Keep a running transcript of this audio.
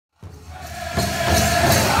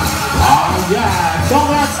Tell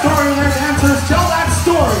that story there, dancers. Tell that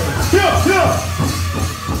story. Yeah, yeah.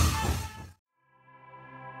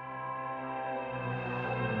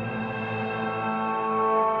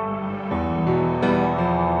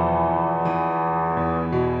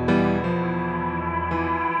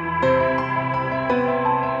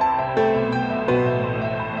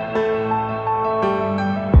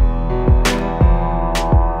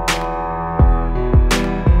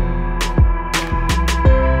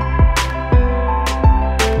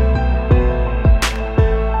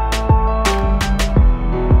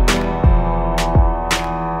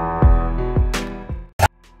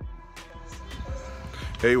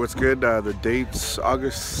 Hey, what's good? The date's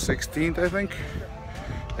August 16th, I think.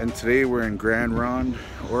 And today we're in Grand Ronde,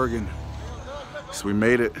 Oregon. So we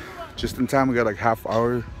made it just in time. We got like half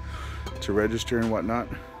hour to register and whatnot.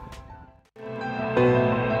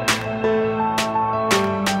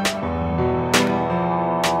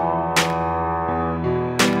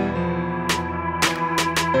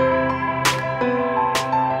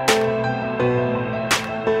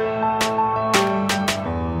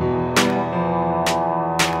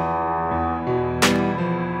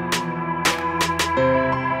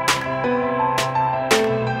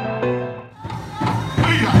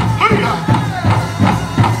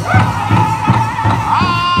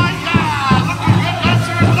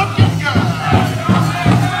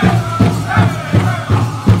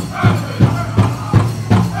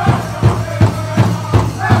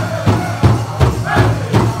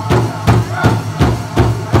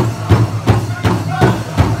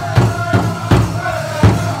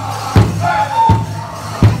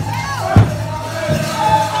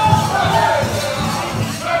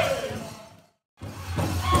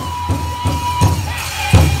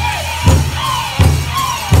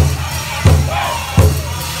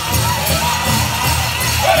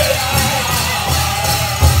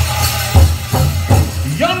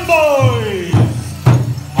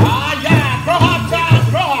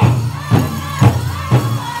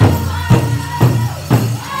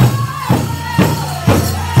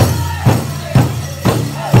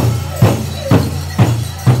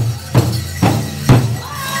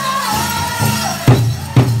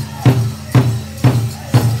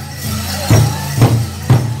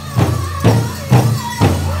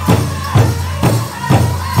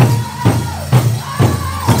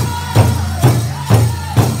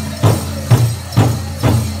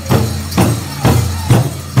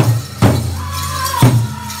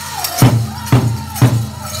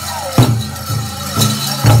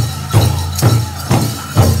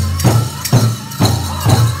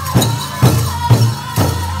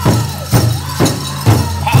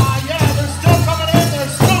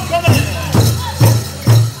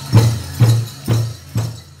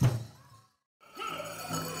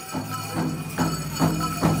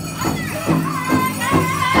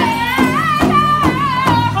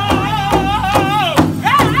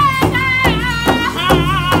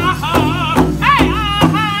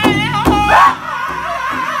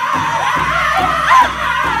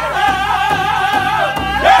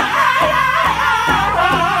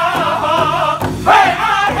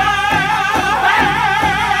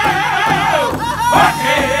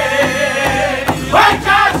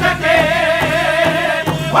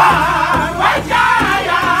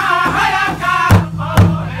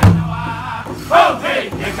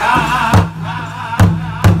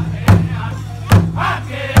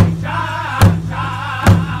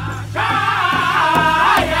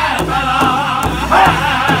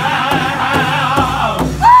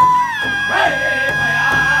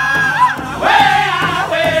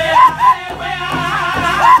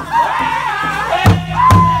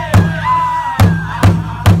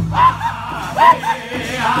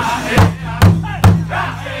 Yeah.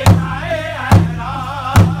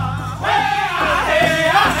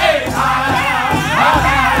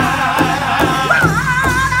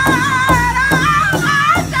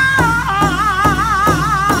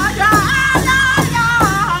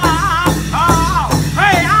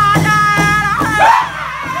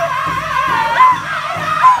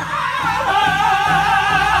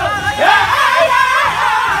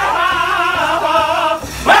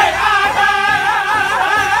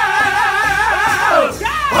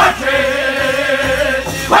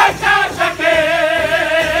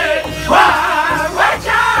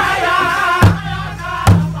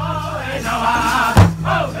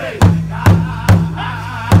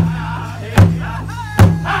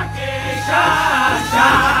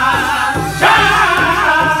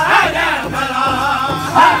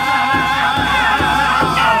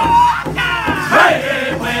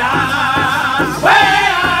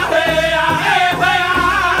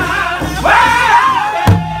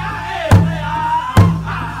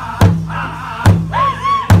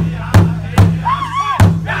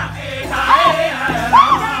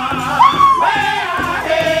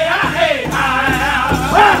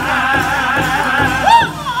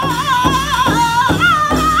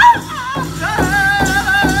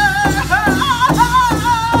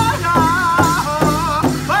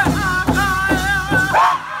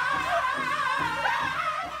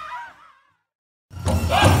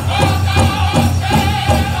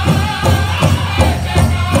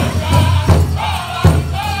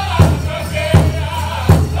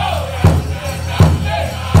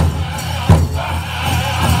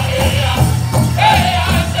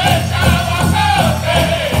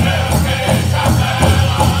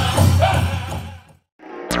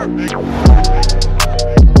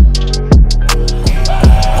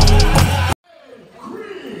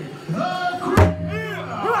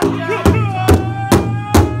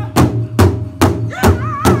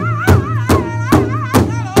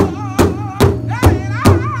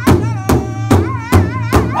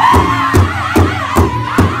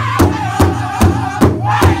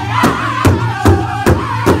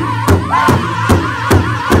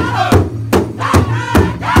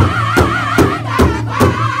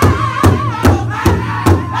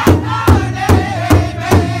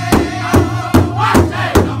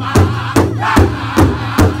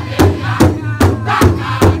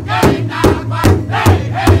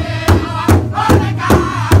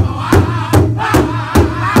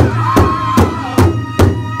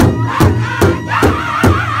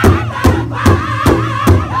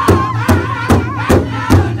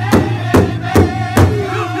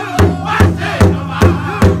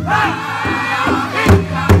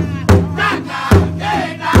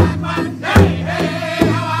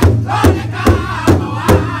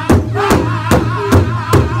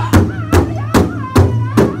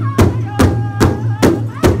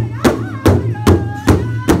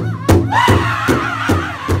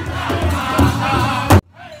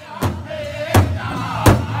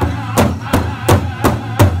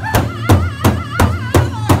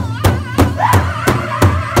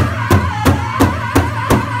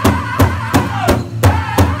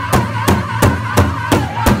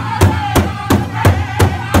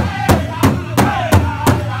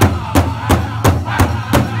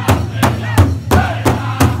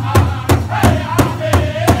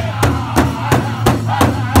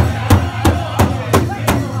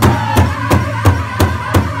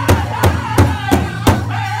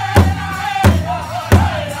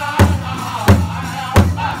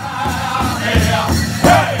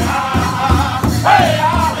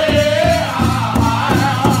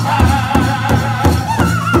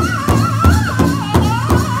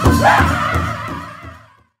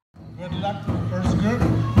 Good luck to the first group.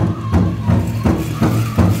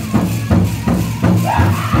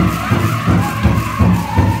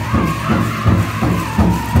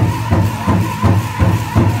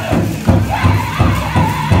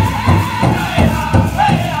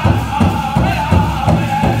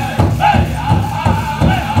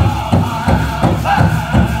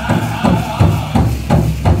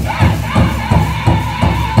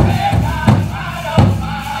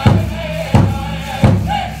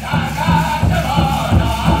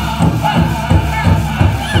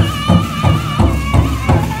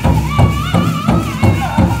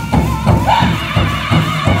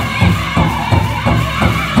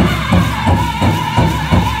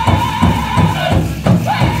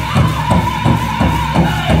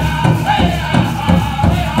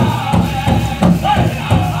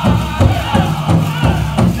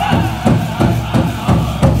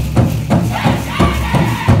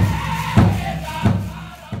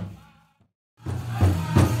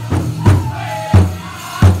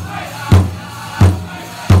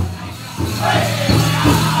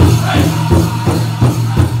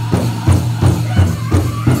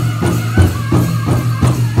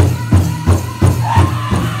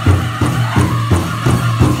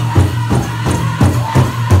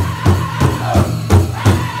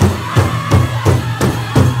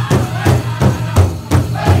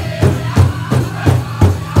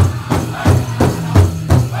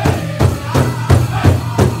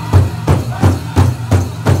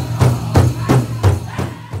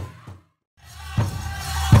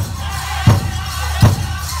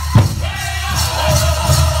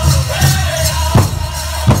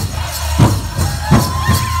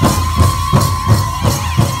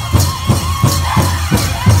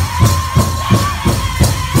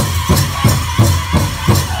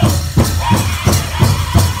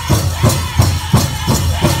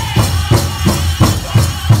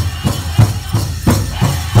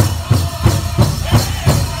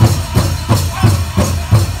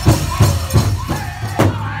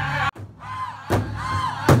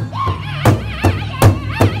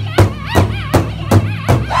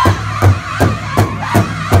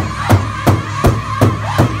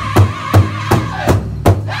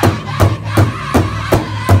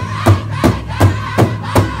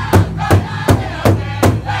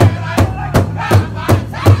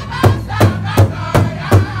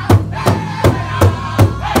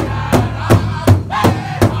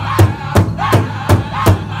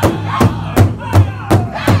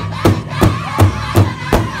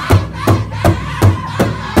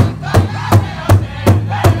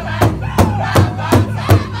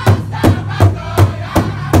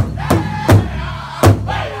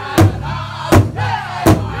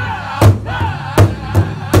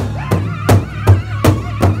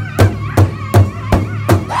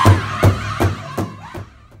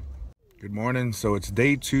 Good morning. So it's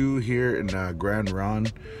day 2 here in Grand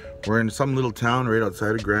Ronde. We're in some little town right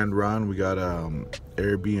outside of Grand Ronde. We got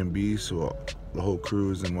Airbnb, so the whole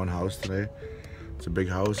crew is in one house today. It's a big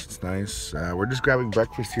house. It's nice. We're just grabbing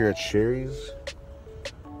breakfast here at Sherry's.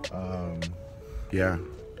 Yeah, and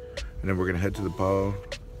then we're gonna head to the pub.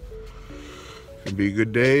 It's gonna be a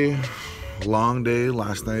good day, a long day.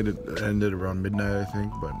 Last night it ended around midnight, I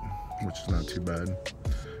think, but which is not too bad.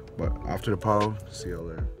 But after the pub, see y'all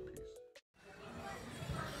there.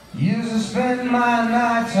 Used to spend my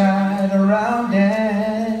nights right around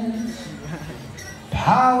dance.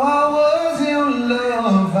 How I was in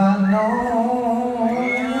love, I know.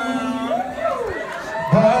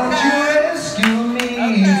 But you rescued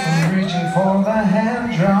me from reaching for the hand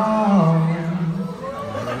drum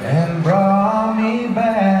and brought me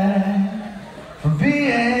back from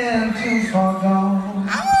being too far gone.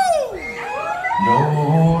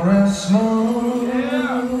 You're as smooth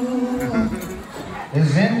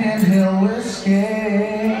as Indian Hill whiskey.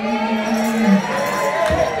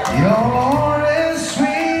 You're as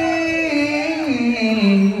sweet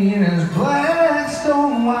as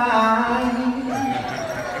Blackstone wine.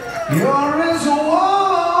 You're as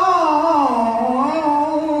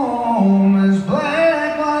warm as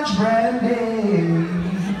Black March brandy.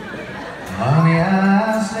 Honey, I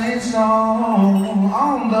stay strong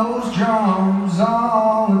on those drums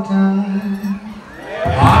all the time.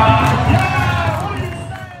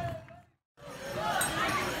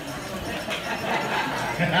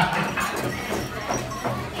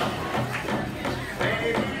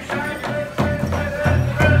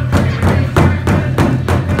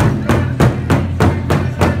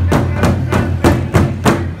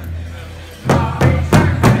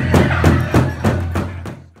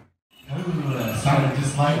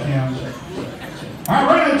 like him. All right,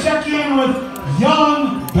 we're going to check in with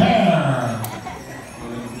Young Bear.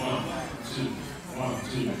 1,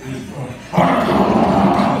 2, 3, 4.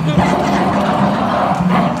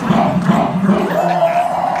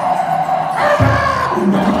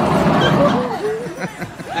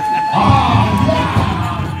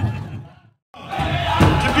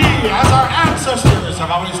 To be as our ancestors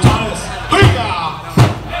have always taught us.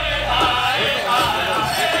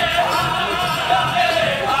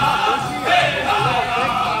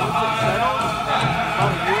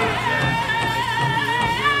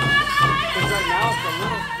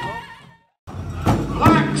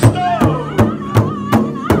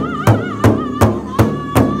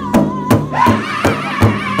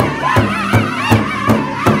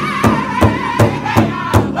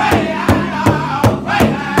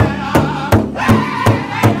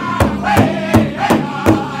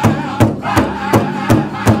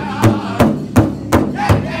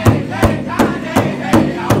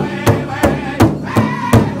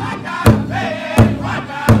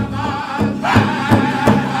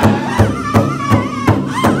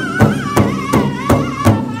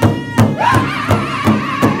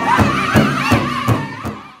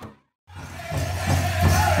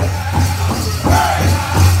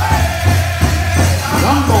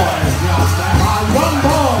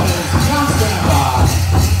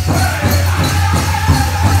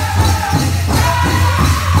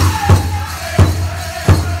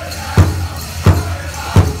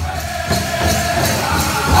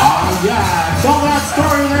 Yeah, tell that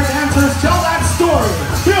story there, dancers. Tell that story.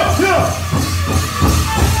 Yeah, yeah.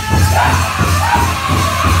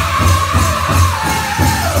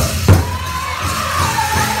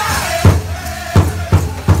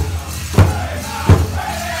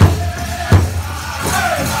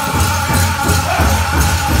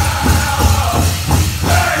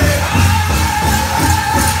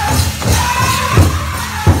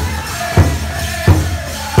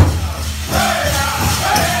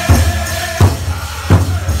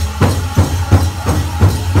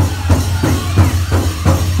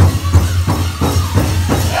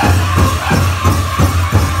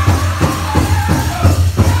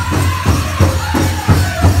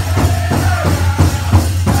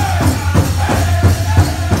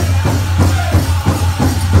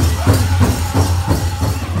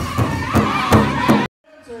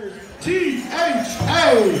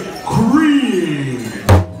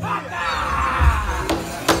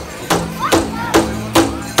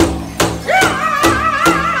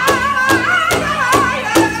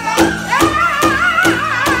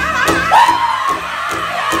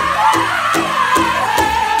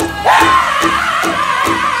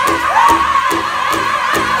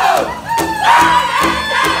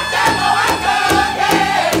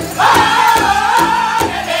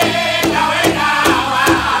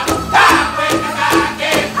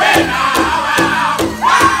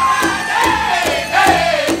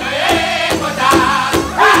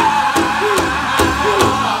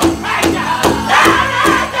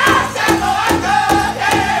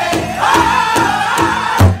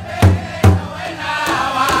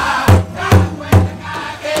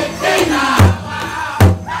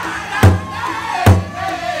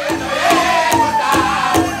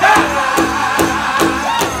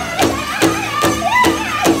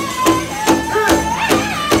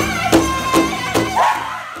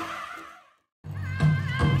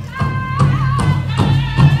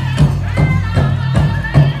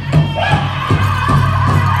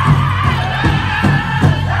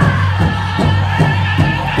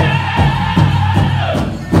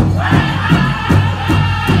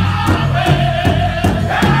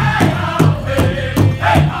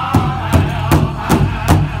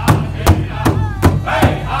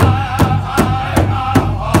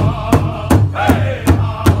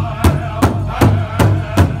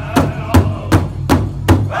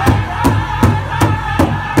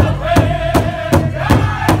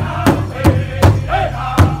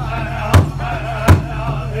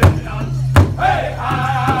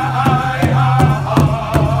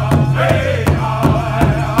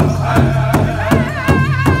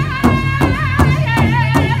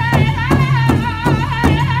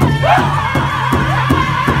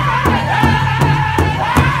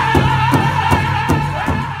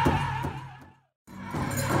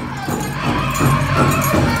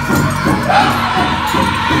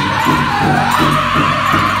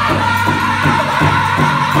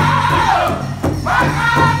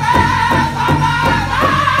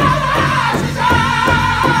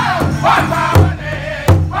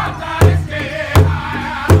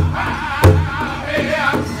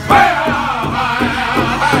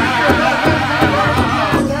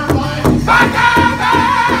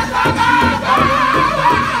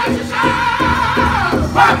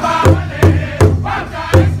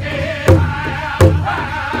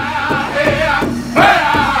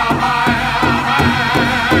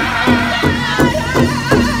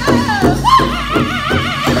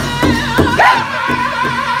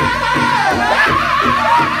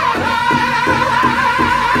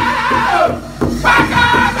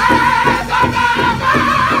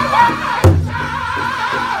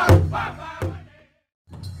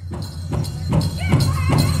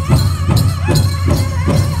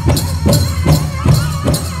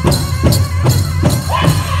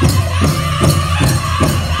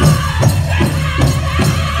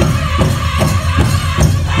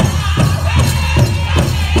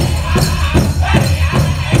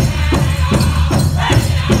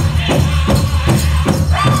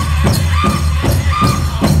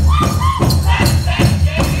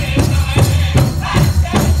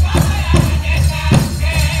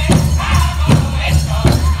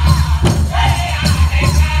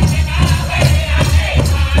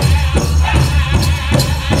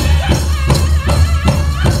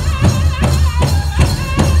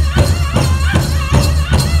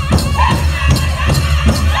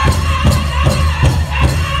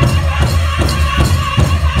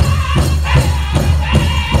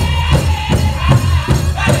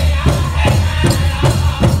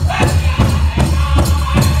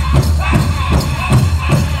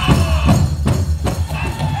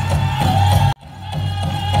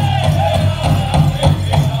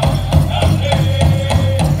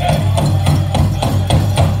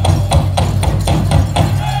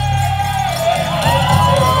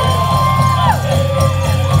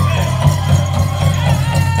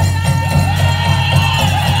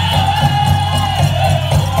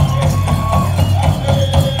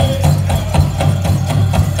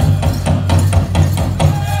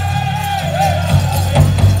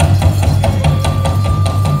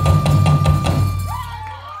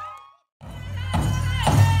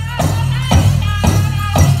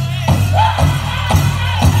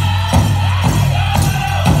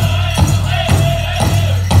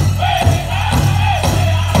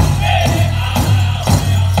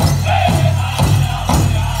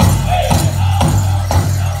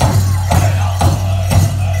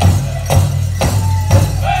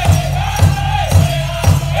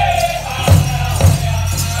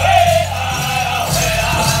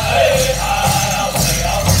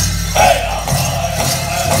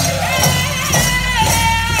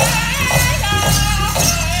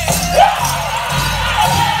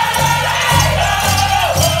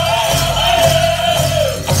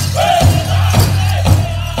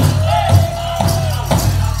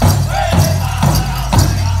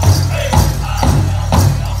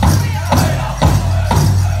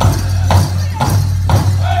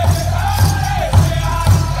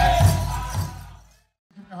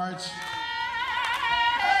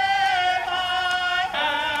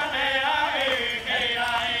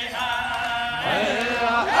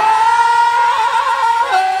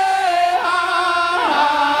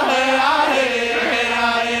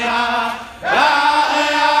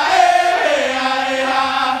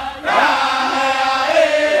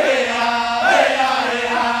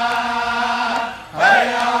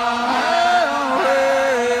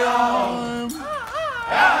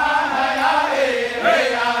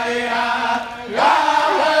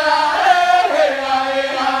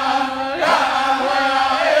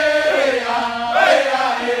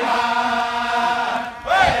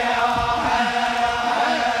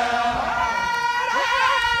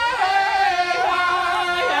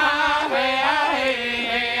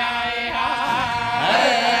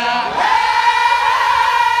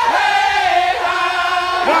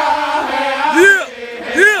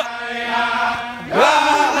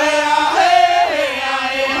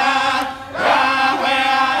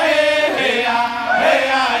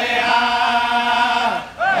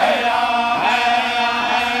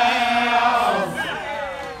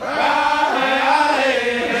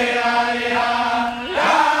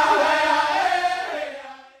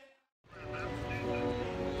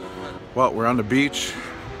 Well, we're on the beach.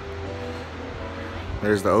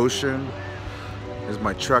 There's the ocean. There's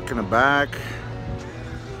my truck in the back.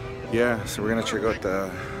 Yeah, so we're gonna check out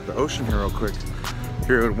the ocean here real quick.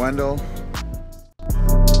 Here at Wendell.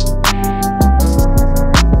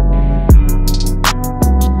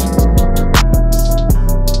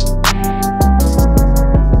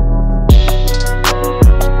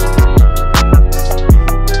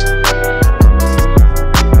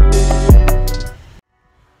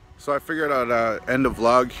 So I figured I'd end the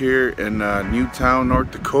vlog here in Newtown,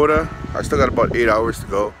 North Dakota. I still got about 8 hours to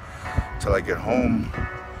go till I get home,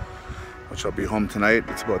 which I'll be home tonight.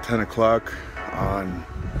 It's about 10 o'clock on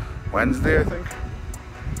Wednesday, I think.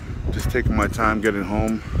 Just taking my time getting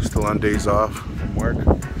home, still on days off from work.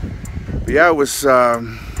 But yeah, it was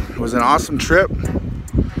an awesome trip.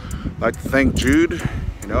 I'd like to thank Jude,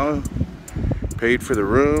 you know, paid for the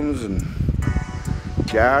rooms and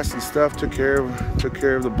gas and stuff, took care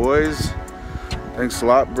of the boys. Thanks a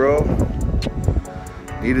lot, bro.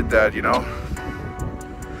 Needed that, you know.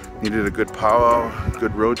 Needed a good powwow,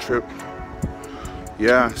 good road trip.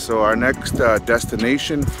 Yeah, so our next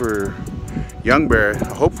destination for Young Bear,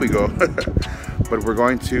 I hope we go. But we're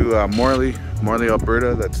going to Morley,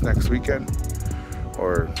 Alberta. That's next weekend,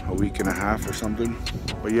 or a week and a half or something.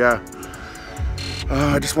 But yeah,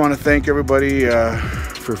 I just want to thank everybody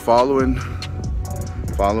for following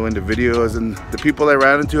the videos, and the people I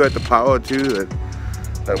ran into at the powwow too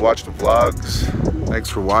that watch the vlogs. Thanks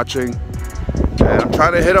for watching. And I'm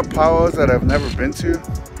trying to hit up powwows that I've never been to.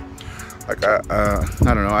 Like I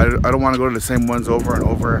don't know, I don't want to go to the same ones over and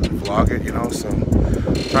over and vlog it, you know. So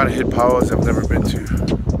I'm trying to hit powwows I've never been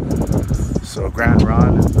to. So Grand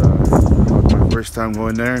Ronde is my first time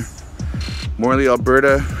going there. Morley,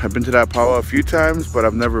 Alberta, I've been to that powwow a few times, but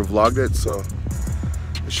I've never vlogged it, so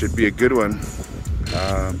it should be a good one.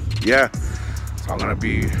 Yeah, so I'm gonna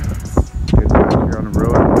be getting back here on the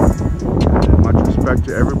road. And much respect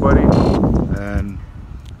to everybody, and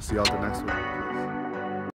see y'all the next one.